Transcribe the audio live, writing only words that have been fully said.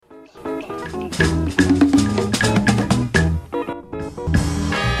Hey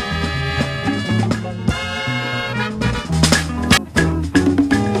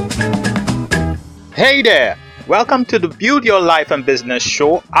there! Welcome to the Build Your Life and Business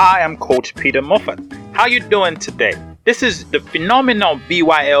Show. I am Coach Peter Moffat. How you doing today? This is the phenomenal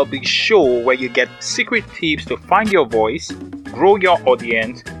BYLB show where you get secret tips to find your voice, grow your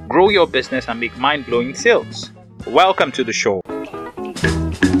audience, grow your business, and make mind-blowing sales. Welcome to the show.